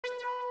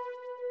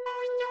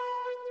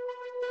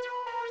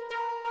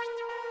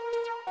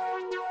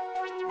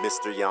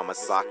Mr.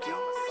 Yamasaki,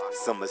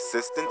 some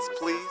assistance,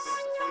 please?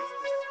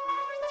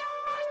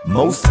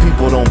 Most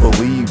people don't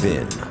believe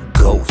in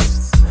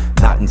ghosts,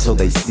 not until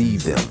they see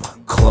them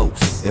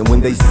close. And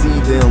when they see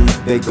them,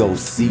 they go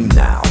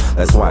senile.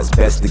 That's why it's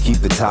best to keep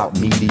the top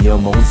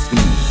medium on speed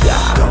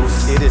dial.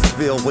 It is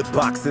filled with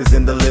boxes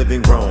in the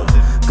living room.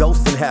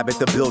 Ghosts inhabit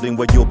the building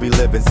where you'll be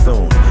living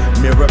soon.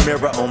 Mirror,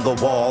 mirror on the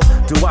wall,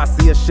 do I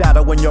see a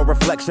shadow in your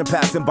reflection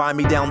passing by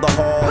me down the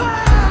hall?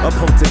 A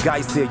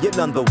poltergeist here, you're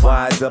none the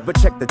wiser, but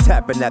check the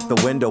tapping at the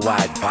window,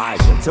 I advise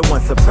you to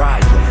one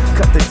surprise you.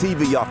 Cut the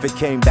TV off, it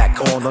came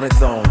back on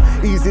its own.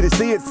 Easy to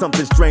see it's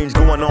something strange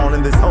going on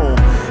in this home.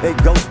 A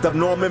ghost of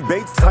Norman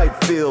Bates type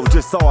feel.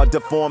 Just saw a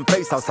deformed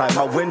face outside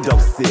my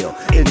windowsill.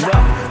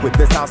 Enough, with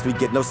this house we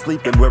get no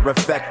sleep and we're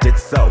affected,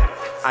 so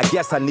I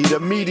guess I need a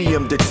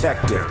medium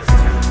detective.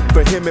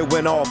 For him it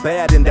went all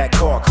bad in that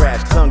car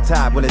crash,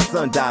 tongue-tied when his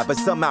son died, but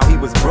somehow he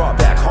was brought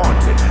back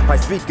haunted by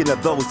speaking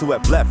of those who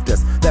have left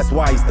us. That's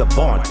why he's the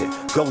vaunted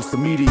ghost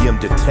medium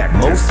detective.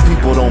 Most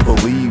people don't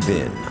believe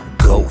in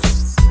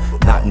ghosts,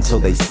 not until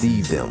they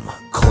see them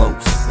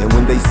close. And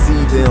when they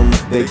see them,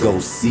 they go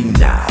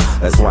senile.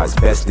 That's why it's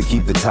best to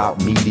keep the top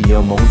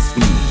medium on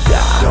speed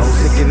dial.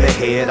 Sick in the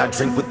head, I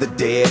drink with the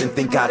dead and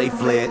think how they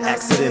fled.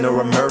 Accident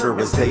or a murder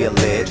as they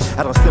allege.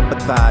 I don't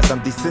sympathize,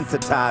 I'm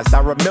desensitized. I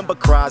remember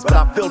cries, but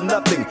I feel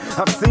nothing.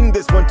 I've seen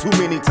this one too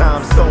many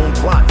times. Stone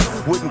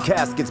plots, wooden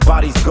caskets,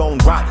 bodies gone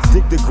rot.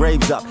 Dig the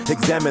graves up,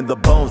 examine the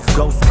bones,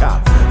 ghost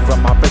cop.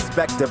 From my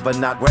perspective or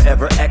not,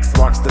 wherever X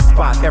marks the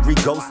spot, every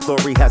ghost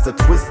story has a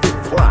twisted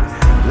plot.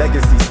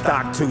 Legacy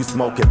stock, two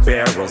smoking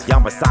barrels.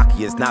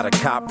 Yamasaki is not a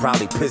cop,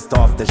 probably pissed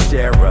off the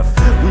sheriff.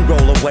 We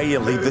roll away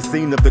and leave the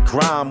scene of the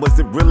crime. Was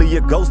it really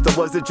a ghost or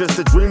was it just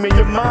a dream in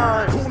your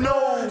mind? Who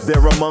knows?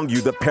 There among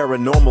you the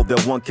paranormal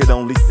that one could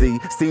only see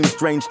seems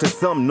strange to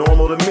some,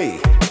 normal to me.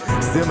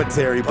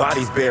 Cemetery,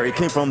 bodies buried,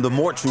 came from the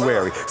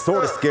mortuary.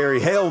 Sorta scary,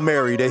 Hail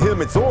Mary, to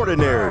him it's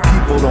ordinary.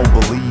 People don't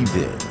believe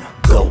in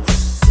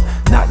ghosts,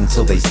 not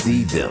until they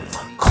see them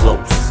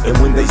close. And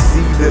when they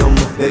see them,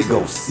 they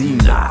go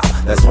senile.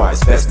 That's why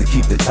it's best to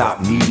keep the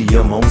top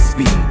medium on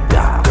speed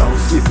dial.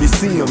 If you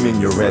see them in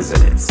your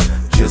residence,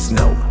 just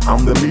know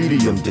I'm the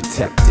medium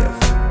detective,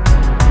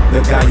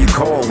 the guy you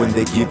call when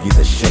they give you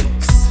the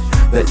shakes,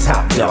 the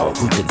top dog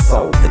who can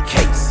solve the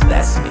case.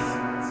 That's me.